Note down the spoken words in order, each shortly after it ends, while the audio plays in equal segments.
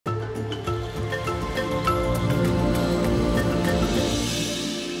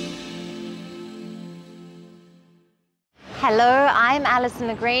Hello, I'm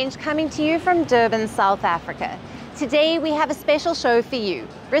Alyson Grange coming to you from Durban, South Africa. Today we have a special show for you,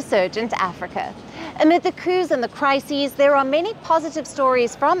 Resurgent Africa. Amid the coups and the crises, there are many positive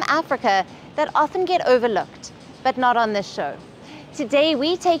stories from Africa that often get overlooked, but not on this show. Today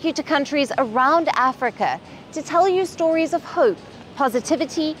we take you to countries around Africa to tell you stories of hope,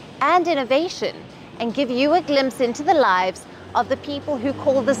 positivity and innovation, and give you a glimpse into the lives of the people who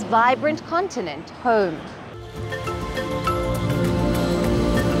call this vibrant continent home.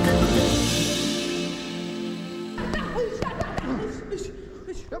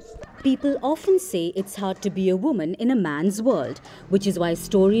 People often say it's hard to be a woman in a man's world, which is why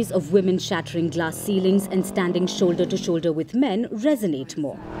stories of women shattering glass ceilings and standing shoulder to shoulder with men resonate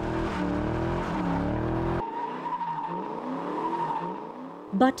more.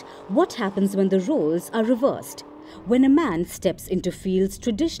 But what happens when the roles are reversed? When a man steps into fields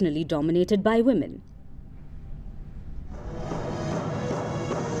traditionally dominated by women?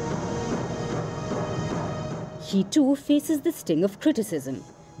 He too faces the sting of criticism,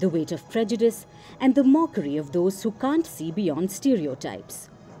 the weight of prejudice, and the mockery of those who can't see beyond stereotypes.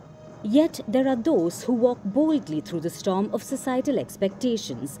 Yet there are those who walk boldly through the storm of societal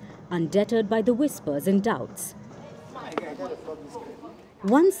expectations, undeterred by the whispers and doubts.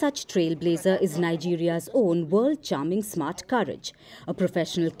 One such trailblazer is Nigeria's own Worldcharming Smart Courage, a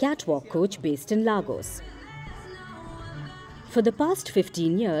professional catwalk coach based in Lagos. For the past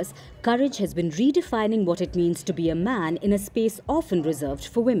 15 years, Courage has been redefining what it means to be a man in a space often reserved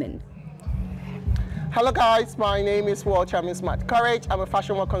for women. Hello guys, my name is Worldcharming Smart Courage. I'm a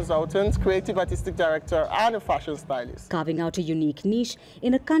fashion work consultant, creative artistic director and a fashion stylist. Carving out a unique niche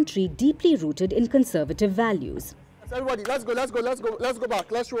in a country deeply rooted in conservative values. Everybody, let's go back,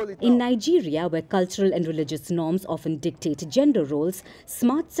 let's roll it now. In Nigeria, where cultural and religious norms often dictate gender roles,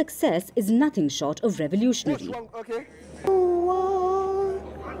 smart success is nothing short of revolutionary. What's wrong? Okay.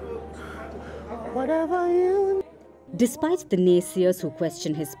 Whatever you... Despite the naysayers who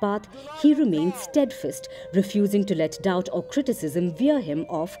question his path, he remains steadfast, refusing to let doubt or criticism veer him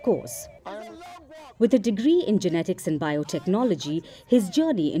off course. With a degree in genetics and biotechnology, his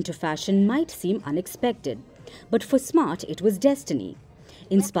journey into fashion might seem unexpected. But for Smart, it was destiny.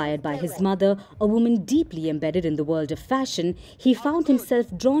 Inspired by his mother, a woman deeply embedded in the world of fashion, he found himself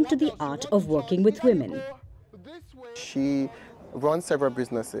drawn to the art of working with women. She runs several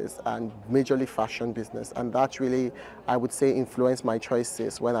businesses and majorly fashion business, and that really, I would say, influenced my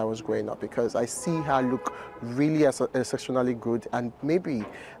choices when I was growing up, because I see her look really exceptionally good, and maybe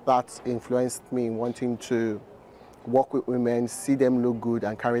that influenced me wanting to work with women, see them look good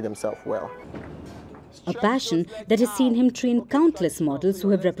and carry themselves well. A passion that has seen him train countless models who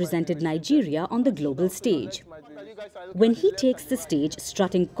have represented Nigeria on the global stage. When he takes the stage,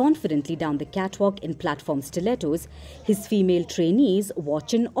 strutting confidently down the catwalk in platform stilettos, his female trainees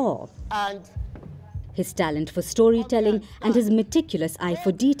watch in awe. His talent for storytelling and his meticulous eye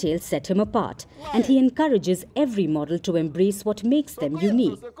for detail set him apart, and he encourages every model to embrace what makes them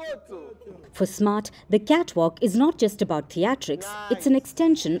unique. For Smart, the catwalk is not just about theatrics, it's an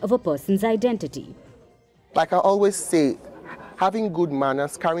extension of a person's identity. Like I always say, having good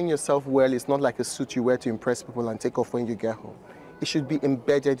manners, carrying yourself well is not like a suit you wear to impress people and take off when you get home. It should be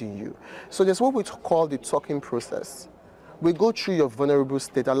embedded in you. So there's what we call the talking process. We go through your vulnerable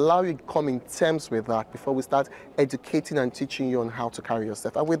state, allow you to come in terms with that before we start educating and teaching you on how to carry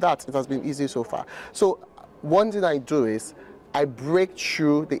yourself. And with that, it has been easy so far. So one thing I do is I break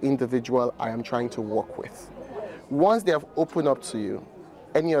through the individual I am trying to work with. Once they have opened up to you,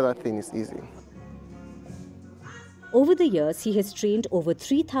 any other thing is easy. Over the years, he has trained over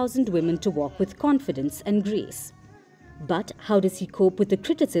 3,000 women to walk with confidence and grace. But how does he cope with the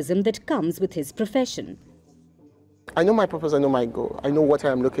criticism that comes with his profession? I know my purpose, I know my goal, I know what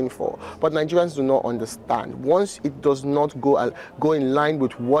I am looking for, but Nigerians do not understand. Once it does not go in line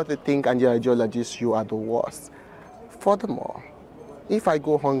with what they think and their ideologies, you are the worst. Furthermore, if I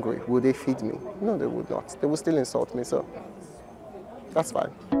go hungry, will they feed me? No, they would not. They will still insult me, so that's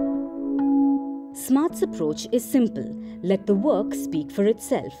fine. Smart's approach is simple. Let the work speak for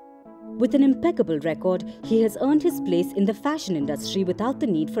itself. With an impeccable record, he has earned his place in the fashion industry without the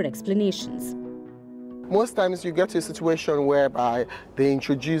need for explanations. Most times you get to a situation whereby they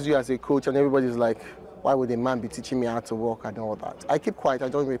introduce you as a coach and everybody's like, why would a man be teaching me how to walk and all that? I keep quiet, I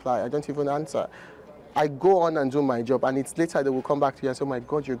don't reply, I don't even answer. I go on and do my job, and it's later they will come back to you and say, oh my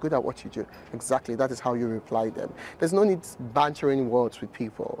God, you're good at what you do. Exactly, that is how you reply them. There's no need bantering words with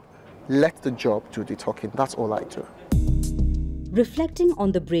people. Let the job do the talking. That's all I do. Reflecting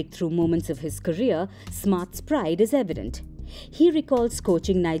on the breakthrough moments of his career, Smart's pride is evident. He recalls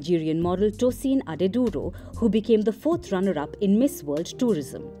coaching Nigerian model Tosin Adeduro, who became the 4th runner-up in Miss World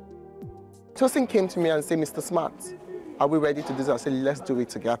Tourism. Tosin came to me and said, Mr. Smart, are we ready to do this? I said, let's do it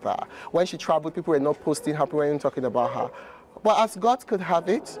together. When she traveled, people were not posting her, people were not talking about her. But as God could have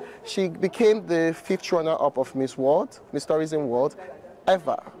it, she became the 5th runner-up of Miss World, Miss Tourism World,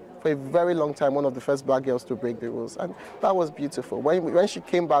 ever. For a very long time, one of the first black girls to break the rules. And that was beautiful. When she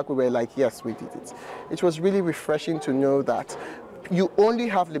came back, we were like, yes, we did it. It was really refreshing to know that you only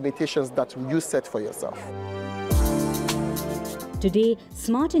have limitations that you set for yourself. Today,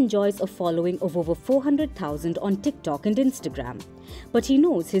 Smart enjoys a following of over 400,000 on TikTok and Instagram. But he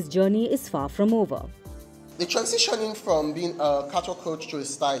knows his journey is far from over. The transitioning from being a catwalk coach to a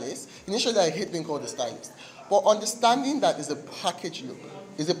stylist, initially I hate being called a stylist. But understanding that is a package look.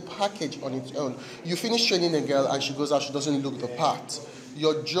 It's a package on its own. You finish training a girl and she goes out, she doesn't look the part.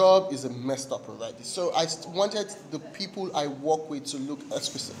 Your job is messed up already. So I wanted the people I work with to look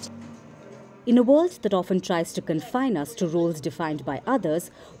exquisite. In a world that often tries to confine us to roles defined by others,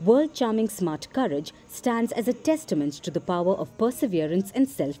 Worldcharming Smart Courage stands as a testament to the power of perseverance and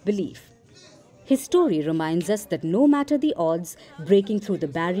self-belief. His story reminds us that no matter the odds, breaking through the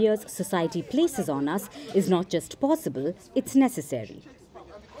barriers society places on us is not just possible, it's necessary.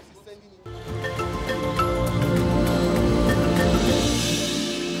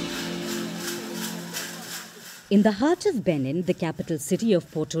 In the heart of Benin, the capital city of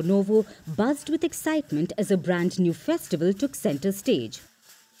Porto Novo buzzed with excitement as a brand new festival took center stage.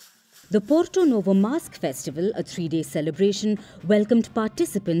 The Porto Novo Mask Festival, a 3-day celebration, welcomed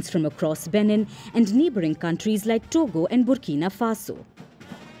participants from across Benin and neighboring countries like Togo and Burkina Faso.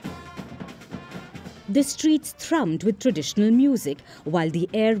 The streets thrummed with traditional music, while the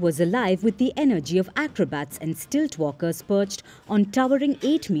air was alive with the energy of acrobats and stilt walkers perched on towering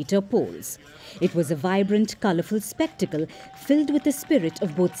 8-meter poles. It was a vibrant, colourful spectacle filled with the spirit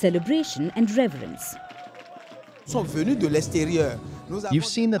of both celebration and reverence. You've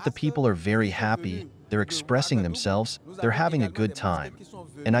seen that the people are very happy, they're expressing themselves, they're having a good time.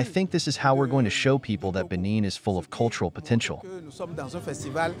 And I think this is how we're going to show people that Benin is full of cultural potential.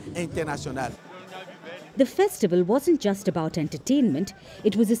 The festival wasn't just about entertainment,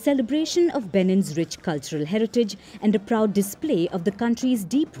 it was a celebration of Benin's rich cultural heritage and a proud display of the country's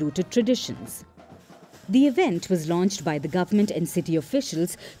deep-rooted traditions. The event was launched by the government and city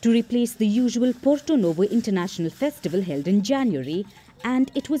officials to replace the usual Porto Novo International Festival held in January, and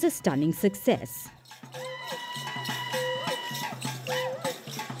it was a stunning success.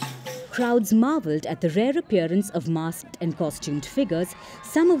 Crowds marvelled at the rare appearance of masked and costumed figures,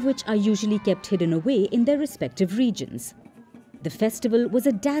 some of which are usually kept hidden away in their respective regions. The festival was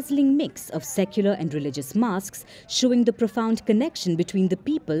a dazzling mix of secular and religious masks, showing the profound connection between the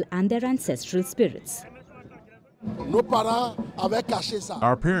people and their ancestral spirits.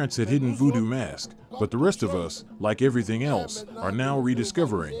 Our parents had hidden voodoo masks, but the rest of us, like everything else, are now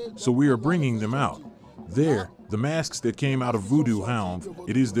rediscovering, so we are bringing them out. There, the masks that came out of Voodoo Hound,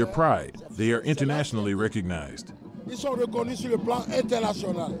 it is their pride. They are internationally recognized.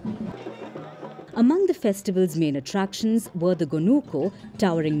 Among the festival's main attractions were the Gonuko,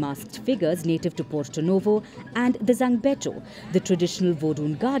 towering masked figures native to Porto Novo, and the Zangbeto, the traditional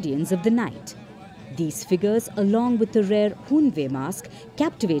Vodun guardians of the night. These figures, along with the rare Hunwe mask,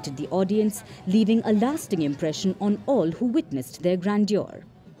 captivated the audience, leaving a lasting impression on all who witnessed their grandeur.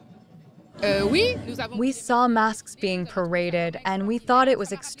 We saw masks being paraded, and we thought it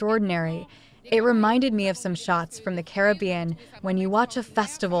was extraordinary. It reminded me of some shots from the Caribbean when you watch a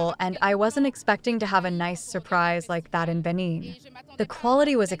festival, and I wasn't expecting to have a nice surprise like that in Benin. The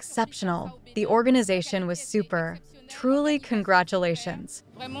quality was exceptional. The organization was super. Truly, congratulations.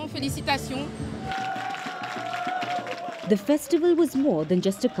 The festival was more than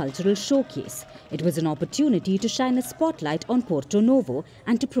just a cultural showcase. It was an opportunity to shine a spotlight on Porto Novo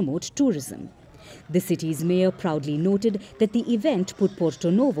and to promote tourism. The city's mayor proudly noted that the event put Porto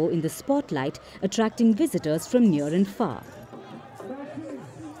Novo in the spotlight, attracting visitors from near and far.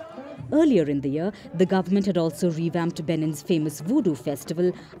 Earlier in the year, the government had also revamped Benin's famous Voodoo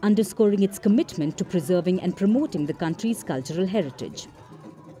Festival, underscoring its commitment to preserving and promoting the country's cultural heritage.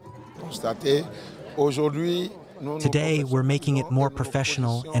 Today, we're making it more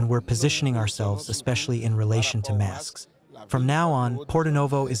professional and we're positioning ourselves, especially in relation to masks. From now on, Porto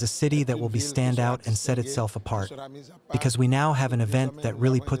Novo is a city that will be stand out and set itself apart, because we now have an event that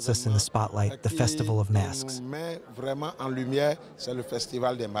really puts us in the spotlight, the Festival of Masks.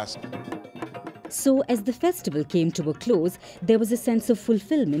 So, as the festival came to a close, there was a sense of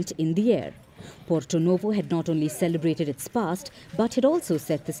fulfillment in the air. Porto Novo had not only celebrated its past, but had also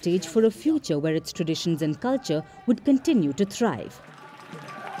set the stage for a future where its traditions and culture would continue to thrive.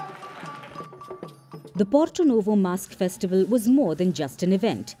 The Porto Novo Mask Festival was more than just an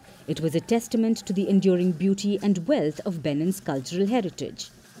event. It was a testament to the enduring beauty and wealth of Benin's cultural heritage.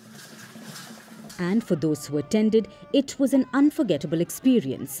 And for those who attended, it was an unforgettable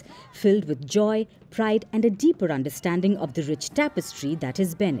experience, filled with joy, pride and a deeper understanding of the rich tapestry that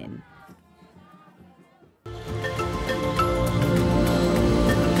is Benin.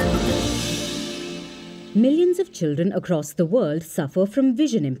 Millions of children across the world suffer from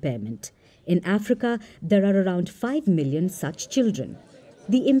vision impairment. In Africa, there are around 5 million such children.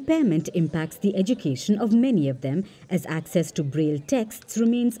 The impairment impacts the education of many of them, as access to Braille texts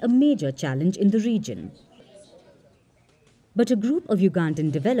remains a major challenge in the region. But a group of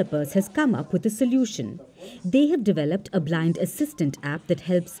Ugandan developers has come up with a solution. They have developed a blind assistant app that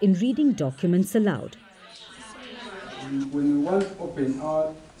helps in reading documents aloud. When we want to open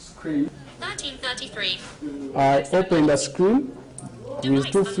our screen, 1333. I open the screen with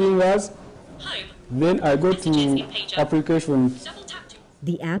 2 fingers. Then I go to application.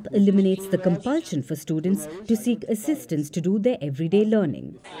 The app eliminates the compulsion for students to seek assistance to do their everyday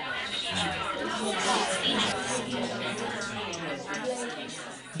learning.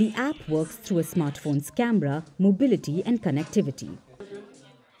 The app works through a smartphone's camera, mobility and connectivity.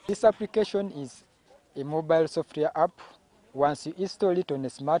 This application is a mobile software app. Once you install it on a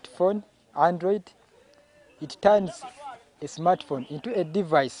smartphone, Android, it turns a smartphone into a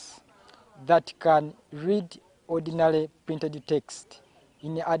device that can read ordinary printed text.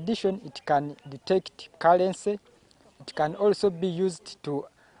 In addition, it can detect currency. It can also be used to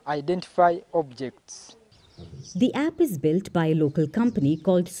identify objects. The app is built by a local company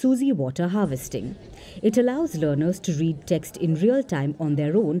called Suzy Water Harvesting. It allows learners to read text in real time on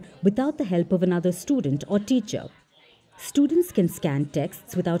their own without the help of another student or teacher. Students can scan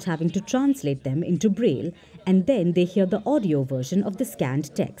texts without having to translate them into Braille, and then they hear the audio version of the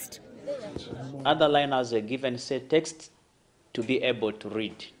scanned text. Other learners are given set texts to be able to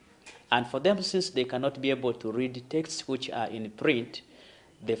read. And for them, since they cannot be able to read texts which are in print,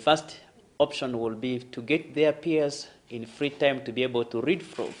 the first option will be to get their peers in free time to be able to read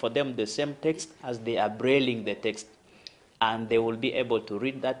for them the same text as they are brailing the text. And they will be able to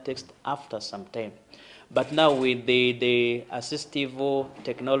read that text after some time. But now with the assistive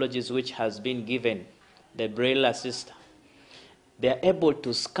technologies which has been given, the Braille Assist, they are able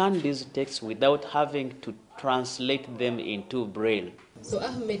to scan these texts without having to translate them into Braille.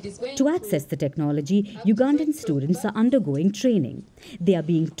 To access the technology, Ugandan students are undergoing training. They are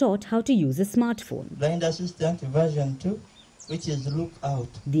being taught how to use a smartphone. Blind Assistant version 2, which is Look Out.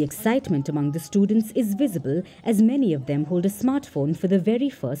 The excitement among the students is visible as many of them hold a smartphone for the very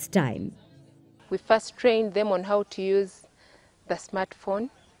first time. We first trained them on how to use the smartphone.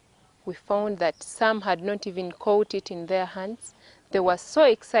 We found that some had not even caught it in their hands. They were so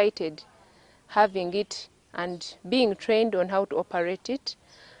excited having it and being trained on how to operate it.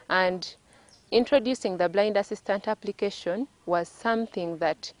 And introducing the Blind Assistant application was something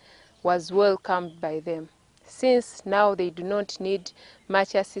that was welcomed by them. Since now they do not need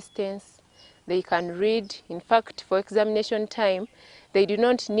much assistance, they can read. In fact, for examination time, they do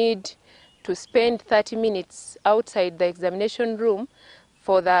not need to spend 30 minutes outside the examination room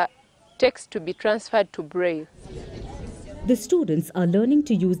for the text to be transferred to Braille. The students are learning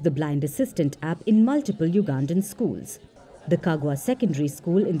to use the Blind Assistant app in multiple Ugandan schools. The Kagwa Secondary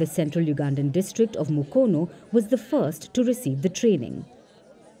School in the central Ugandan district of Mukono was the first to receive the training.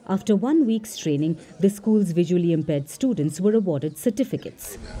 After 1 week's training, the school's visually impaired students were awarded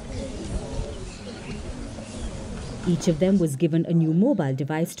certificates. Each of them was given a new mobile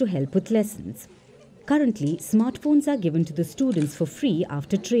device to help with lessons. Currently, smartphones are given to the students for free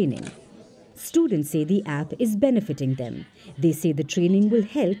after training. Students say the app is benefiting them. They say the training will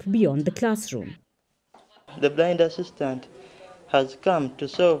help beyond the classroom. The Blind Assistant has come to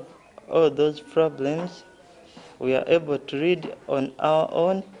solve all those problems. We are able to read on our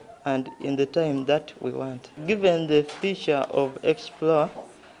own and in the time that we want. Given the feature of Explore,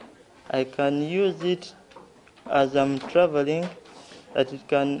 I can use it as I'm traveling, that it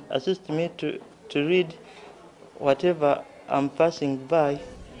can assist me to read whatever I'm passing by.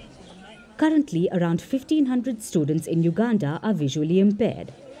 Currently, around 1,500 students in Uganda are visually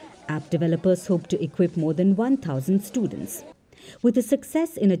impaired. App developers hope to equip more than 1,000 students. With a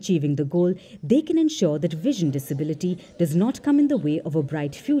success in achieving the goal, they can ensure that vision disability does not come in the way of a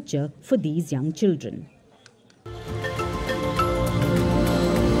bright future for these young children.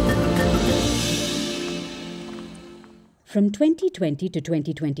 From 2020 to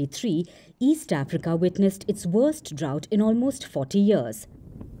 2023, East Africa witnessed its worst drought in almost 40 years.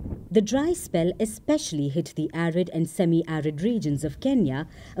 The dry spell especially hit the arid and semi-arid regions of Kenya,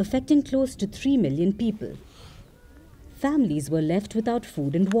 affecting close to 3 million people. Families were left without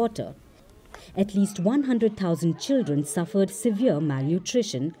food and water. At least 100,000 children suffered severe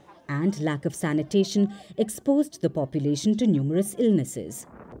malnutrition, and lack of sanitation exposed the population to numerous illnesses.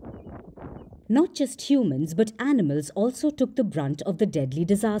 Not just humans, but animals also took the brunt of the deadly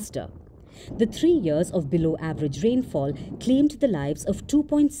disaster. The 3 years of below-average rainfall claimed the lives of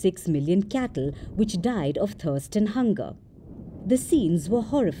 2.6 million cattle, which died of thirst and hunger. The scenes were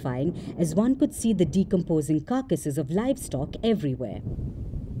horrifying, as one could see the decomposing carcasses of livestock everywhere.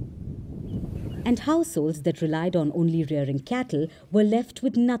 And households that relied on only rearing cattle were left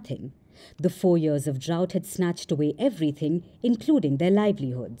with nothing. The 4 years of drought had snatched away everything, including their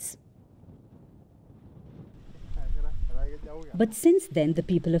livelihoods. But since then, the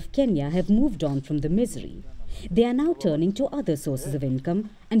people of Kenya have moved on from the misery. They are now turning to other sources of income,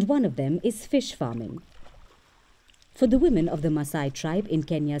 and one of them is fish farming. For the women of the Maasai tribe in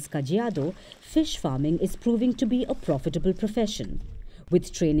Kenya's Kajiado, fish farming is proving to be a profitable profession.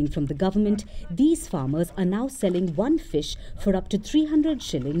 With training from the government, these farmers are now selling one fish for up to 300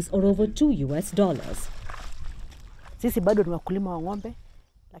 shillings or over $2.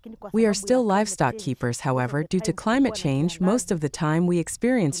 We are still livestock keepers, however. Due to climate change, most of the time we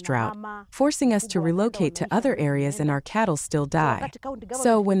experience drought, forcing us to relocate to other areas and our cattle still die.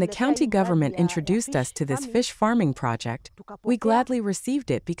 So when the county government introduced us to this fish farming project, we gladly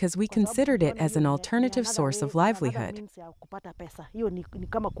received it because we considered it as an alternative source of livelihood.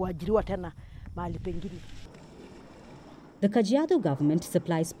 The Kajiado government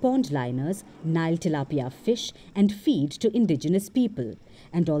supplies pond liners, Nile tilapia fish, and feed to indigenous people.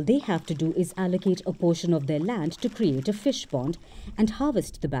 And all they have to do is allocate a portion of their land to create a fish pond and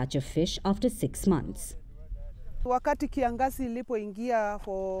harvest the batch of fish after 6 months.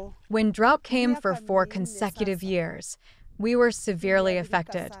 When drought came for 4 consecutive years, we were severely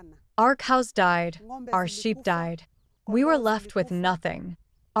affected. Our cows died, our sheep died. We were left with nothing.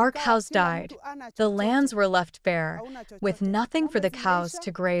 Our cows died. The lands were left bare, with nothing for the cows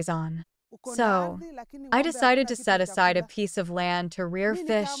to graze on. So, I decided to set aside a piece of land to rear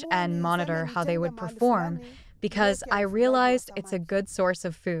fish and monitor how they would perform, because I realized it's a good source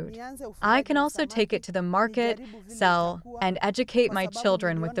of food. I can also take it to the market, sell, and educate my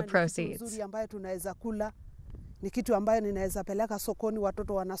children with the proceeds.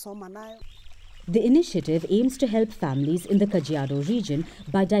 The initiative aims to help families in the Kajiado region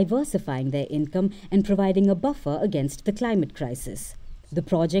by diversifying their income and providing a buffer against the climate crisis. The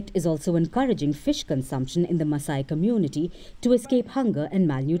project is also encouraging fish consumption in the Maasai community to escape hunger and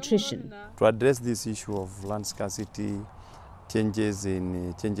malnutrition. To address this issue of land scarcity, changes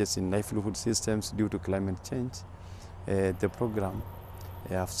in livelihood systems due to climate change, the program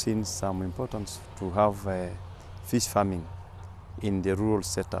have seen some importance to have fish farming in the rural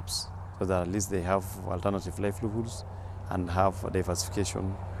setups, so that at least they have alternative livelihoods and have a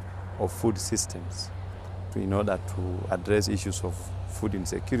diversification of food systems in order to address issues of food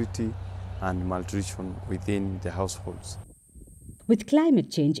insecurity and malnutrition within the households. With climate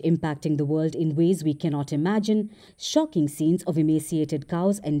change impacting the world in ways we cannot imagine, shocking scenes of emaciated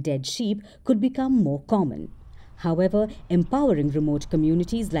cows and dead sheep could become more common. However, empowering remote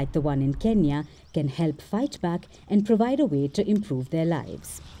communities like the one in Kenya can help fight back and provide a way to improve their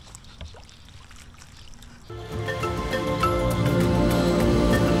lives.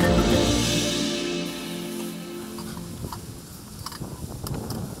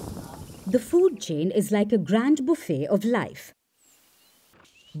 The food chain is like a grand buffet of life.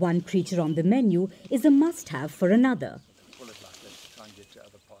 One creature on the menu is a must-have for another.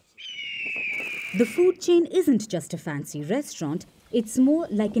 The food chain isn't just a fancy restaurant, it's more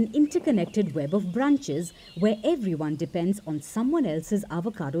like an interconnected web of branches where everyone depends on someone else's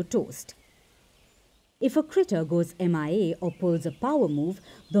avocado toast. If a critter goes MIA or pulls a power move,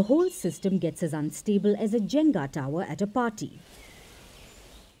 the whole system gets as unstable as a Jenga tower at a party.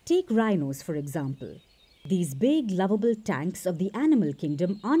 Take rhinos, for example. These big, lovable tanks of the animal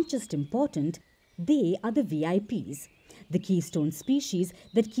kingdom aren't just important, they are the VIPs, the keystone species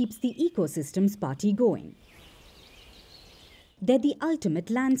that keeps the ecosystem's party going. They're the ultimate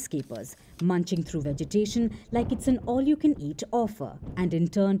landscapers, munching through vegetation like it's an all-you-can-eat offer, and in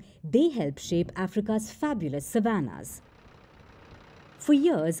turn, they help shape Africa's fabulous savannas. For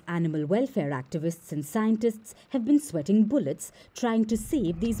years, animal welfare activists and scientists have been sweating bullets trying to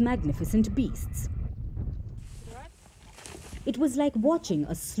save these magnificent beasts. It was like watching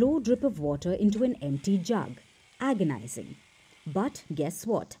a slow drip of water into an empty jug. agonizing. But guess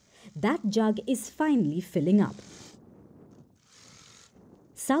what? That jug is finally filling up.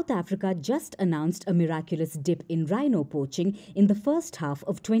 South Africa just announced a miraculous dip in rhino poaching in the first half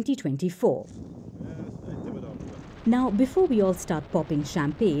of 2024. Now, before we all start popping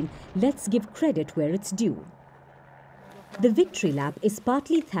champagne, let's give credit where it's due. The victory lap is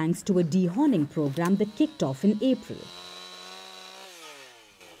partly thanks to a dehorning program that kicked off in April.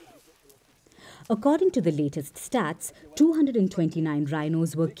 According to the latest stats, 229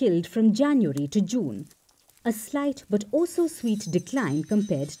 rhinos were killed from January to June, a slight but also sweet decline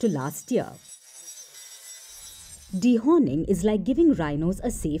compared to last year. Dehorning is like giving rhinos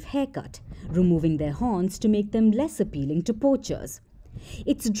a safe haircut, removing their horns to make them less appealing to poachers.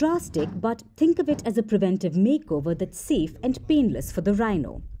 It's drastic, but think of it as a preventive makeover that's safe and painless for the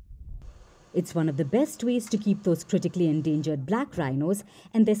rhino. It's one of the best ways to keep those critically endangered black rhinos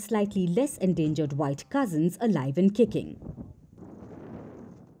and their slightly less endangered white cousins alive and kicking.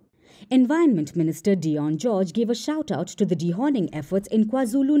 Environment Minister Deon George gave a shout-out to the dehorning efforts in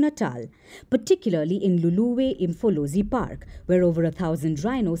KwaZulu-Natal, particularly in Luluwe Imfolozi Park, where over 1,000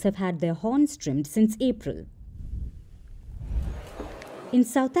 rhinos have had their horns trimmed since April. In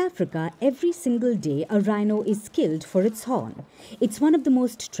South Africa, every single day a rhino is killed for its horn. It's one of the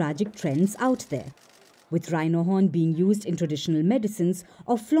most tragic trends out there, with rhino horn being used in traditional medicines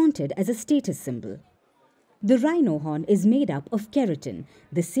or flaunted as a status symbol. The rhino horn is made up of keratin,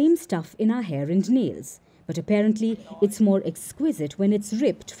 the same stuff in our hair and nails, but apparently it's more exquisite when it's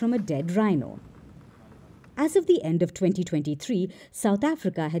ripped from a dead rhino. As of the end of 2023, South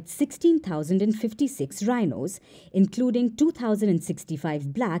Africa had 16,056 rhinos, including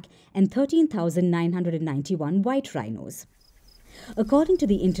 2,065 black and 13,991 white rhinos. According to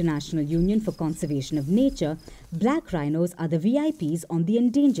the International Union for Conservation of Nature, black rhinos are the VIPs on the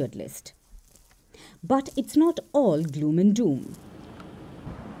endangered list. But it's not all gloom and doom.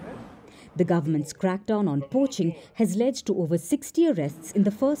 The government's crackdown on poaching has led to over 60 arrests in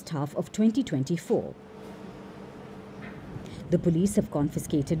the first half of 2024. The police have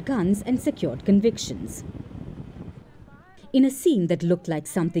confiscated guns and secured convictions. In a scene that looked like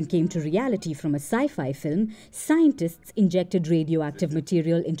something came to reality from a sci-fi film, scientists injected radioactive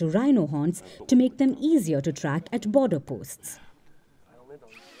material into rhino horns to make them easier to track at border posts.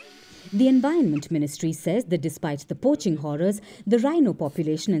 The Environment Ministry says that despite the poaching horrors, the rhino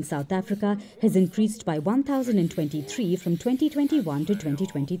population in South Africa has increased by 1,023 from 2021 to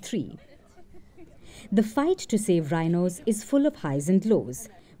 2023. The fight to save rhinos is full of highs and lows,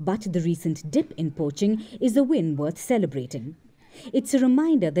 but the recent dip in poaching is a win worth celebrating. It's a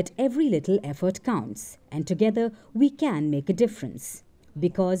reminder that every little effort counts, and together we can make a difference.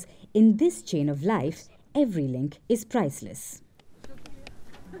 Because in this chain of life, every link is priceless.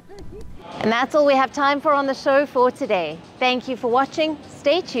 And that's all we have time for on the show for today. Thank you for watching.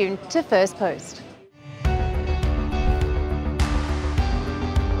 Stay tuned to First Post.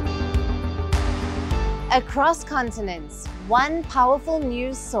 Across continents, one powerful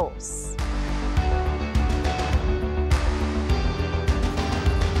news source.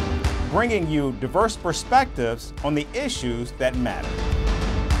 Bringing you diverse perspectives on the issues that matter.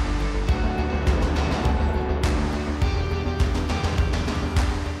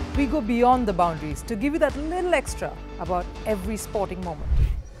 We go beyond the boundaries to give you that little extra about every sporting moment.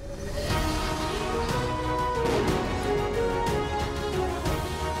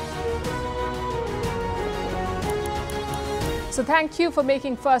 So thank you for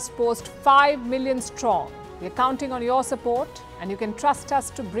making First Post 5 million strong. We're counting on your support, and you can trust us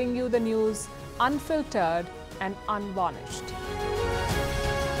to bring you the news unfiltered and unvarnished.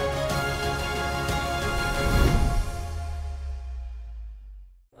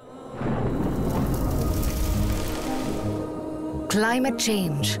 Climate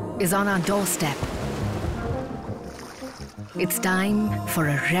change is on our doorstep. It's time for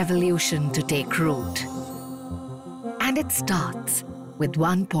a revolution to take root. And it starts with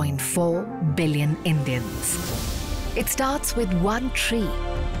 1.4 billion Indians. It starts with one tree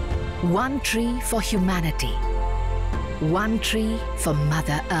for humanity, one tree for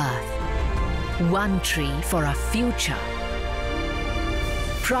Mother Earth, one tree for our future.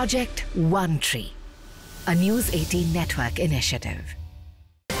 Project One Tree, a News 18 network initiative.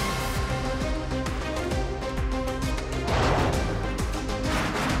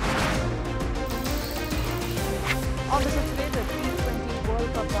 On the today, the T20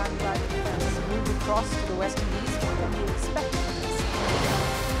 World Cup band has moved across to the West Indies.